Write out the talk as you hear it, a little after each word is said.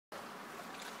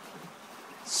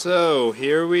So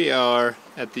here we are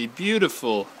at the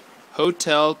beautiful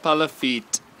Hotel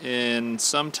Palafitte in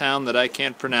some town that I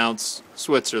can't pronounce,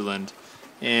 Switzerland.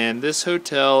 And this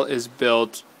hotel is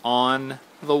built on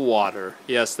the water.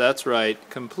 Yes, that's right,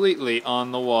 completely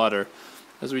on the water.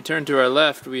 As we turn to our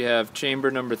left, we have chamber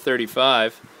number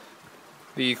 35,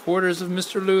 the quarters of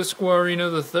Mr. Louis Guarino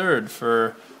III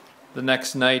for the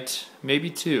next night, maybe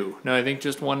two. No, I think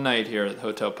just one night here at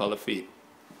Hotel Palafitte.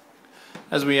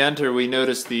 As we enter, we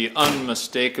notice the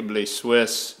unmistakably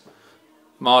Swiss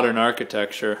modern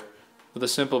architecture. With a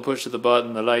simple push of the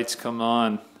button, the lights come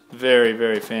on. Very,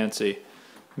 very fancy.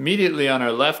 Immediately on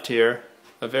our left here,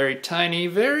 a very tiny,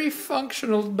 very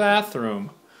functional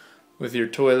bathroom with your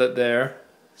toilet there,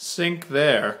 sink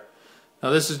there.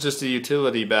 Now this is just a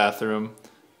utility bathroom.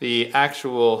 The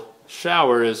actual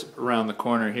shower is around the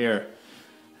corner here.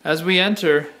 As we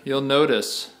enter, you'll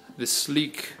notice the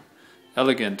sleek,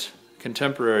 elegant,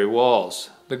 contemporary walls,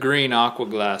 the green aqua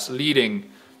glass leading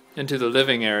into the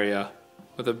living area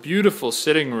with a beautiful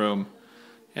sitting room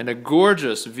and a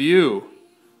gorgeous view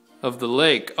of the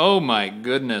lake. Oh my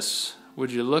goodness,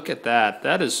 would you look at that?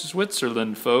 That is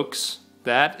Switzerland, folks.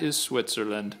 That is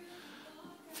Switzerland.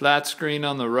 Flat screen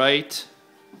on the right,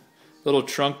 little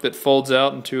trunk that folds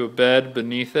out into a bed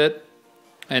beneath it.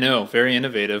 I know, very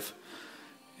innovative.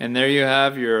 And there you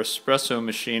have your espresso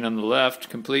machine on the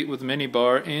left, complete with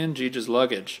minibar and Gigi's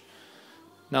luggage.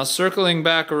 Now circling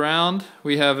back around,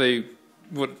 we have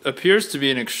what appears to be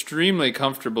an extremely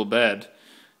comfortable bed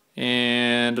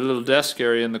and a little desk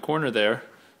area in the corner there.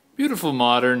 Beautiful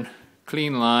modern,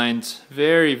 clean lines,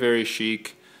 very, very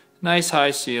chic, nice high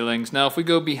ceilings. Now if we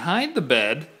go behind the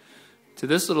bed to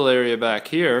this little area back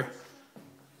here,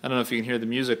 I don't know if you can hear the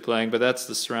music playing, but that's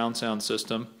the surround sound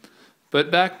system. But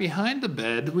back behind the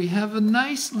bed, we have a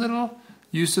nice little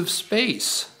use of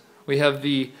space. We have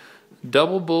the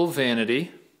double bull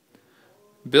vanity,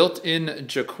 built-in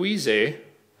jacuzzi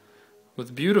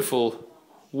with beautiful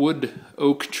wood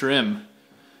oak trim.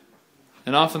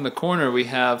 And off in the corner we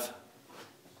have,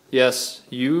 yes,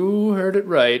 you heard it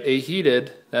right, a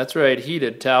heated, that's right,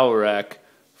 heated towel rack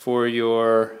for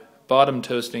your bottom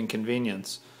toasting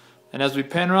convenience. And as we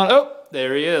pan around, oh,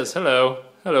 there he is. Hello.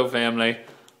 Hello, family.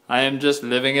 I am just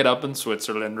living it up in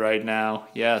Switzerland right now.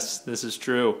 Yes, this is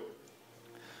true.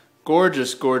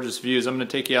 Gorgeous, gorgeous views. I'm going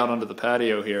to take you out onto the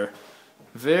patio here.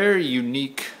 Very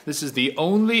unique. This is the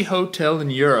only hotel in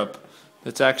Europe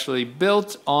that's actually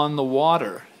built on the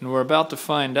water. And we're about to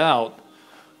find out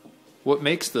what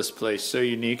makes this place so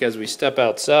unique as we step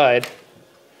outside.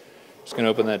 Just going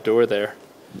to open that door there.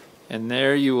 And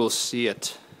there you will see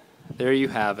it. There you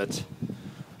have it.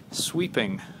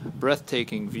 Sweeping,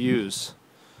 breathtaking views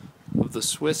of the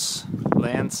Swiss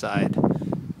landside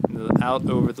out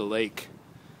over the lake.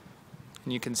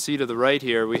 And you can see to the right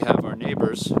here we have our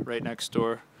neighbors right next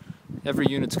door. Every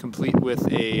unit's complete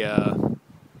with a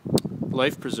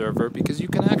life preserver because you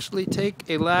can actually take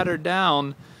a ladder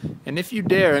down, and if you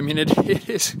dare, I mean it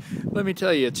is, let me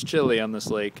tell you, it's chilly on this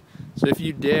lake. So if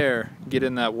you dare get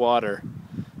in that water,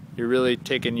 you're really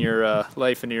taking your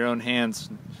life into your own hands,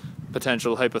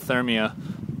 potential hypothermia.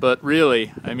 But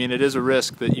really, I mean, it is a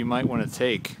risk that you might want to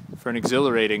take for an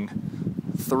exhilarating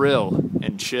thrill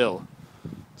and chill.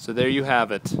 So there you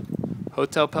have it.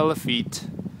 Hotel Palafitte.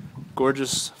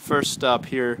 Gorgeous first stop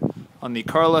here on the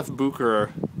Karl F.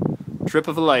 Bucherer trip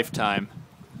of a lifetime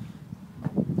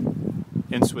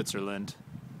in Switzerland.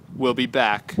 We'll be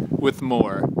back with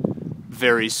more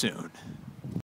very soon.